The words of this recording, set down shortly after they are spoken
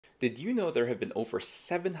Did you know there have been over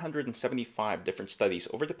 775 different studies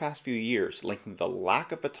over the past few years linking the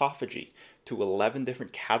lack of autophagy to 11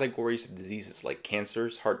 different categories of diseases like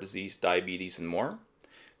cancers, heart disease, diabetes, and more?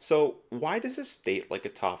 So, why does a state like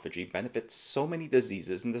autophagy benefit so many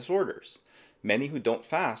diseases and disorders? Many who don't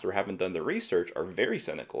fast or haven't done the research are very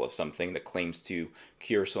cynical of something that claims to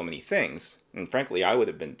cure so many things, and frankly, I would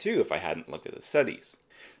have been too if I hadn't looked at the studies.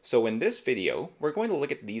 So in this video, we're going to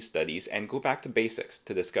look at these studies and go back to basics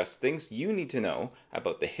to discuss things you need to know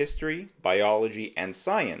about the history, biology, and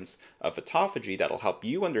science of autophagy that'll help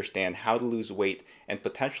you understand how to lose weight and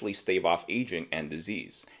potentially stave off aging and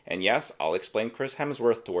disease. And yes, I'll explain Chris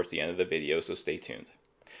Hemsworth towards the end of the video, so stay tuned.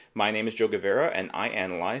 My name is Joe Guevara, and I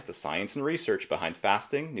analyze the science and research behind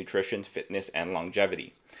fasting, nutrition, fitness, and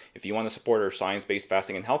longevity. If you want to support our science-based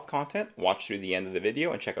fasting and health content, watch through the end of the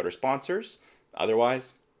video and check out our sponsors.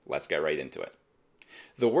 Otherwise, let's get right into it.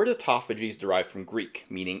 The word autophagy is derived from Greek,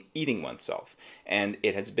 meaning eating oneself, and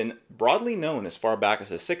it has been broadly known as far back as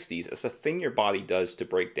the 60s as the thing your body does to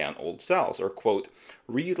break down old cells, or quote,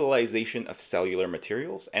 reutilization of cellular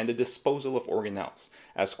materials and the disposal of organelles,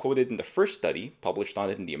 as quoted in the first study published on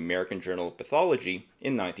it in the American Journal of Pathology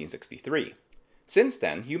in 1963. Since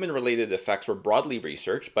then, human-related effects were broadly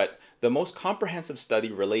researched, but the most comprehensive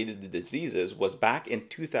study related to diseases was back in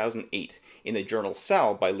 2008 in the journal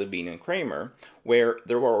Cell by Levine and Kramer, where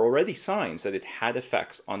there were already signs that it had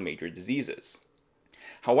effects on major diseases.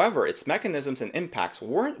 However, its mechanisms and impacts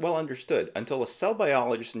weren't well understood until a cell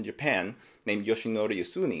biologist in Japan named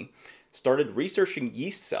Yoshinori started researching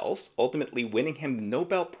yeast cells, ultimately winning him the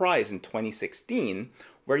Nobel Prize in 2016,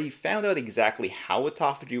 where he found out exactly how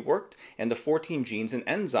autophagy worked and the 14 genes and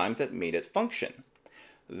enzymes that made it function.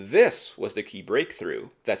 This was the key breakthrough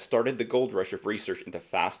that started the gold rush of research into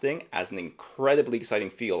fasting as an incredibly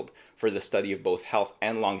exciting field for the study of both health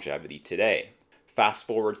and longevity today. Fast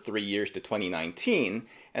forward 3 years to 2019,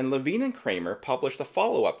 and Levine and Kramer published a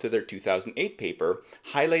follow-up to their 2008 paper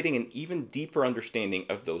highlighting an even deeper understanding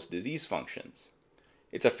of those disease functions.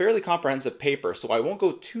 It's a fairly comprehensive paper, so I won't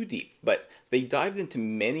go too deep, but they dived into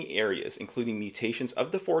many areas, including mutations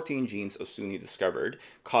of the 14 genes Ohsumi discovered,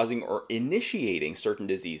 causing or initiating certain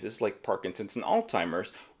diseases like Parkinson's and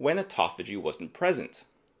Alzheimer's when autophagy wasn't present.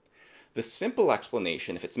 The simple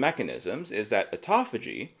explanation of its mechanisms is that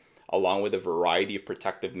autophagy, along with a variety of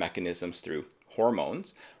protective mechanisms through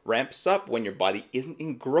hormones, ramps up when your body isn't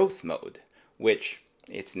in growth mode, which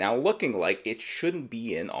it's now looking like it shouldn't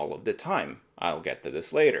be in all of the time. I'll get to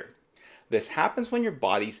this later. This happens when your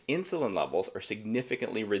body's insulin levels are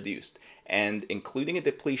significantly reduced, and including a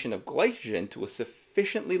depletion of glycogen to a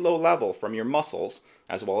sufficiently low level from your muscles,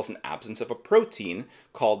 as well as an absence of a protein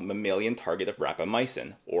called mammalian target of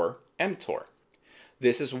rapamycin, or mTOR.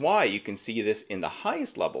 This is why you can see this in the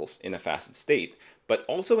highest levels in a fasted state, but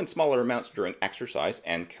also in smaller amounts during exercise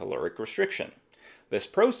and caloric restriction. This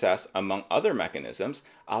process, among other mechanisms,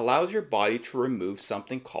 allows your body to remove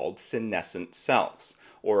something called senescent cells,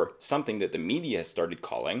 or something that the media has started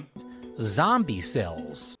calling zombie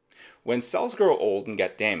cells. When cells grow old and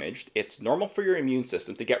get damaged, it's normal for your immune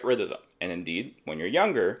system to get rid of them, and indeed, when you're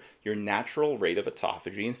younger, your natural rate of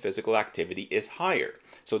autophagy and physical activity is higher,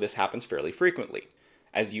 so this happens fairly frequently.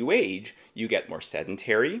 As you age, you get more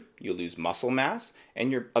sedentary, you lose muscle mass,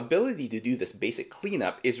 and your ability to do this basic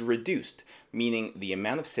cleanup is reduced, meaning the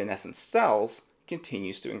amount of senescent cells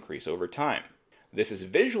continues to increase over time. This is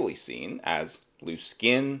visually seen as loose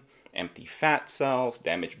skin, empty fat cells,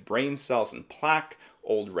 damaged brain cells and plaque,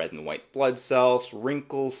 old red and white blood cells,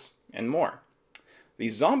 wrinkles, and more.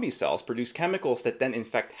 These zombie cells produce chemicals that then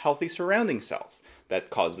infect healthy surrounding cells that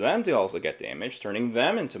cause them to also get damaged, turning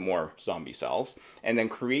them into more zombie cells, and then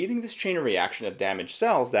creating this chain reaction of damaged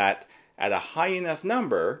cells that, at a high enough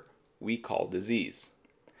number, we call disease.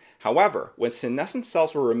 However, when senescent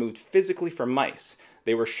cells were removed physically from mice,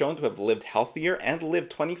 they were shown to have lived healthier and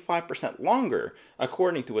lived 25% longer,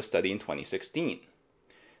 according to a study in 2016.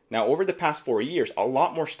 Now, over the past 4 years, a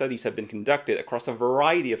lot more studies have been conducted across a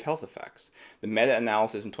variety of health effects. The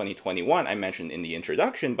meta-analysis in 2021 I mentioned in the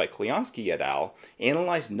introduction by Klionsky et al.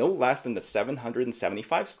 Analyzed no less than the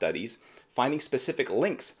 775 studies, finding specific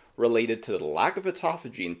links related to the lack of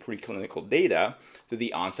autophagy in preclinical data to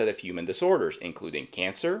the onset of human disorders, including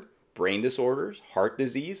cancer, brain disorders, heart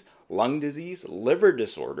disease, lung disease, liver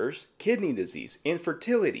disorders, kidney disease,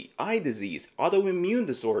 infertility, eye disease, autoimmune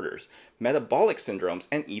disorders, metabolic syndromes,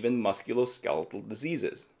 and even musculoskeletal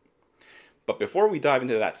diseases. But before we dive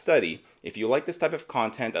into that study, if you like this type of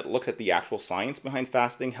content that looks at the actual science behind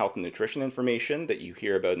fasting, health, and nutrition information that you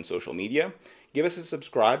hear about in social media, give us a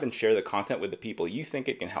subscribe and share the content with the people you think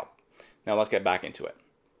it can help. Now let's get back into it.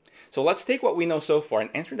 So let's take what we know so far and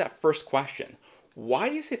answer that first question. Why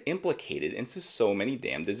is it implicated into so many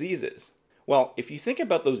damn diseases? Well, if you think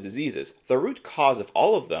about those diseases, the root cause of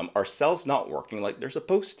all of them are cells not working like they're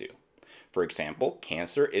supposed to. For example,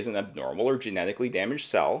 cancer is an abnormal or genetically damaged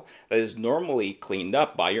cell that is normally cleaned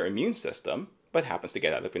up by your immune system, but happens to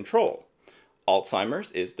get out of control.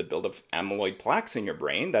 Alzheimer's is the buildup of amyloid plaques in your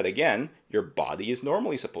brain that, again, your body is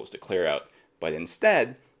normally supposed to clear out, but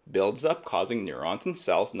instead builds up, causing neurons and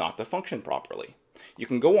cells not to function properly. You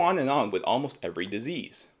can go on and on with almost every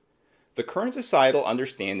disease. The current societal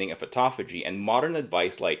understanding of autophagy and modern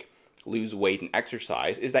advice like lose weight and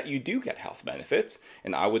exercise is that you do get health benefits,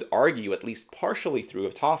 and I would argue at least partially through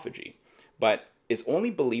autophagy, but is only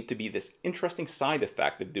believed to be this interesting side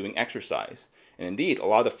effect of doing exercise. And indeed, a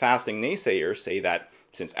lot of fasting naysayers say that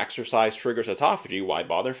since exercise triggers autophagy, why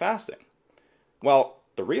bother fasting? Well,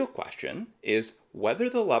 the real question is whether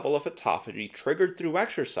the level of autophagy triggered through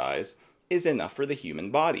exercise is enough for the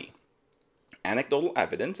human body. Anecdotal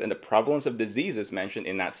evidence and the prevalence of diseases mentioned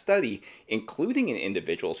in that study, including in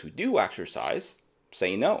individuals who do exercise,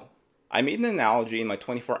 say no. I made an analogy in my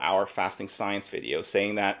 24-hour fasting science video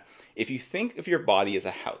saying that if you think of your body as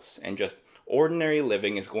a house and just ordinary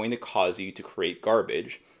living is going to cause you to create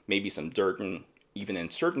garbage, maybe some dirt and even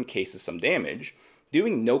in certain cases some damage,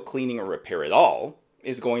 doing no cleaning or repair at all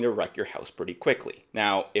is going to wreck your house pretty quickly.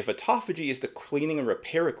 Now, if autophagy is the cleaning and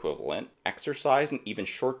repair equivalent, exercise and even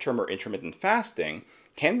short-term or intermittent fasting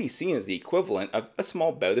can be seen as the equivalent of a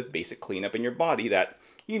small bout of basic cleanup in your body that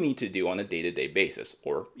you need to do on a day-to-day basis,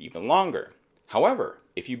 or even longer. However,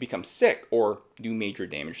 if you become sick or do major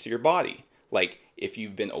damage to your body, like if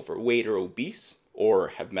you've been overweight or obese, or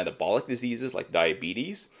have metabolic diseases like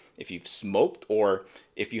diabetes, if you've smoked, or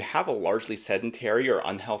if you have a largely sedentary or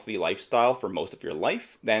unhealthy lifestyle for most of your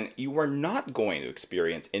life, then you are not going to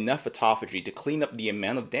experience enough autophagy to clean up the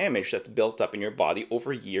amount of damage that's built up in your body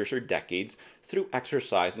over years or decades through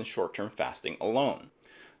exercise and short-term fasting alone.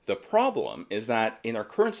 The problem is that in our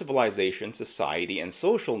current civilization, society, and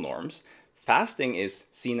social norms, fasting is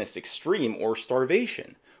seen as extreme or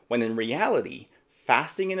starvation, when in reality,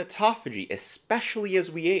 fasting and autophagy, especially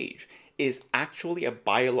as we age, is actually a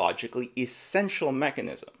biologically essential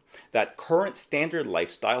mechanism that current standard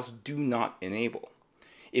lifestyles do not enable.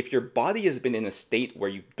 If your body has been in a state where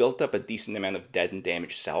you've built up a decent amount of dead and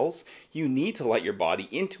damaged cells, you need to let your body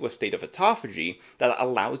into a state of autophagy that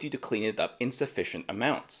allows you to clean it up in sufficient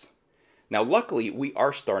amounts. Now, luckily, we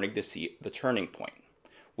are starting to see the turning point.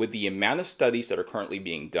 With the amount of studies that are currently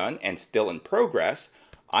being done and still in progress,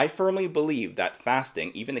 I firmly believe that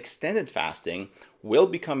fasting, even extended fasting, will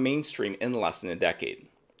become mainstream in less than a decade.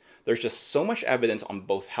 There's just so much evidence on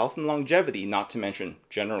both health and longevity, not to mention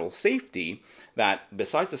general safety, that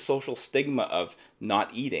besides the social stigma of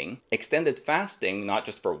not eating, extended fasting, not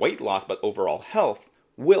just for weight loss but overall health,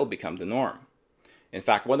 will become the norm. In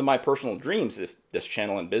fact, one of my personal dreams, if this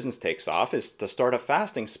channel and business takes off, is to start a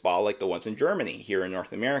fasting spa like the ones in Germany, here in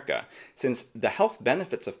North America, since the health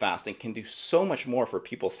benefits of fasting can do so much more for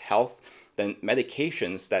people's health than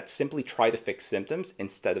medications that simply try to fix symptoms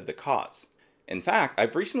instead of the cause. In fact,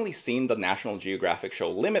 I've recently seen the National Geographic show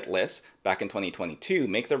Limitless, back in 2022,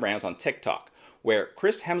 make the rounds on TikTok, where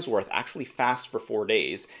Chris Hemsworth actually fasts for 4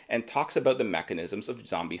 days and talks about the mechanisms of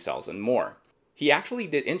zombie cells and more. He actually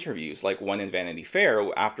did interviews like one in Vanity Fair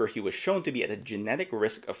after he was shown to be at a genetic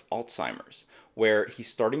risk of Alzheimer's, where he's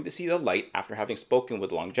starting to see the light after having spoken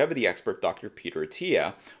with longevity expert Dr. Peter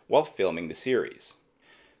Attia while filming the series.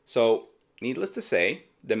 So, needless to say,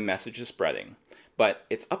 the message is spreading, but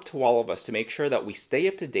it's up to all of us to make sure that we stay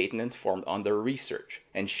up to date and informed on the research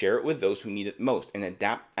and share it with those who need it most and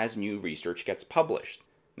adapt as new research gets published.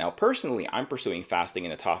 Now, personally, I'm pursuing fasting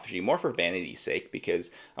and autophagy more for vanity's sake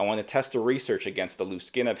because I want to test the research against the loose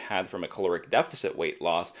skin I've had from a caloric deficit weight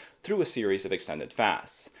loss through a series of extended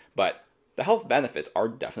fasts, but the health benefits are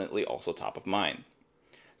definitely also top of mind.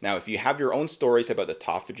 Now, if you have your own stories about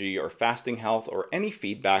autophagy or fasting health or any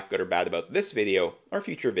feedback, good or bad, about this video or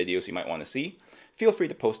future videos you might want to see, feel free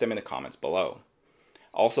to post them in the comments below.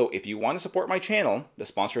 Also, if you want to support my channel, the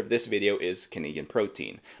sponsor of this video is Canadian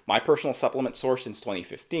Protein, my personal supplement source since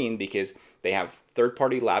 2015 because they have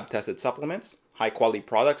third-party lab-tested supplements, high-quality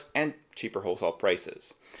products, and cheaper wholesale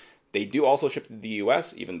prices. They do also ship to the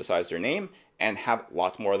US, even besides their name, and have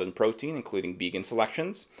lots more than protein, including vegan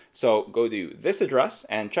selections. So go to this address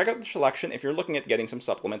and check out the selection if you're looking at getting some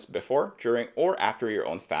supplements before, during, or after your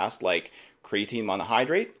own fast, like creatine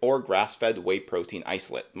monohydrate or grass-fed whey protein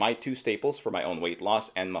isolate, my two staples for my own weight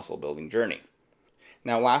loss and muscle building journey.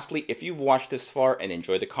 Now lastly, if you've watched this far and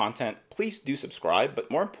enjoyed the content, please do subscribe, but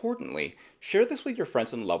more importantly, share this with your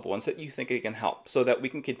friends and loved ones that you think it can help, so that we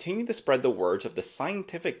can continue to spread the words of the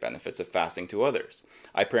scientific benefits of fasting to others.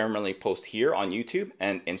 I primarily post here on YouTube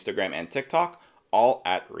and Instagram and TikTok, all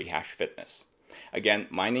at Rehash Fitness. Again,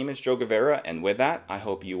 my name is Joe Guevara, and with that, I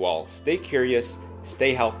hope you all stay curious,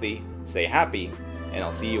 stay healthy, stay happy, and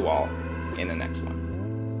I'll see you all in the next one.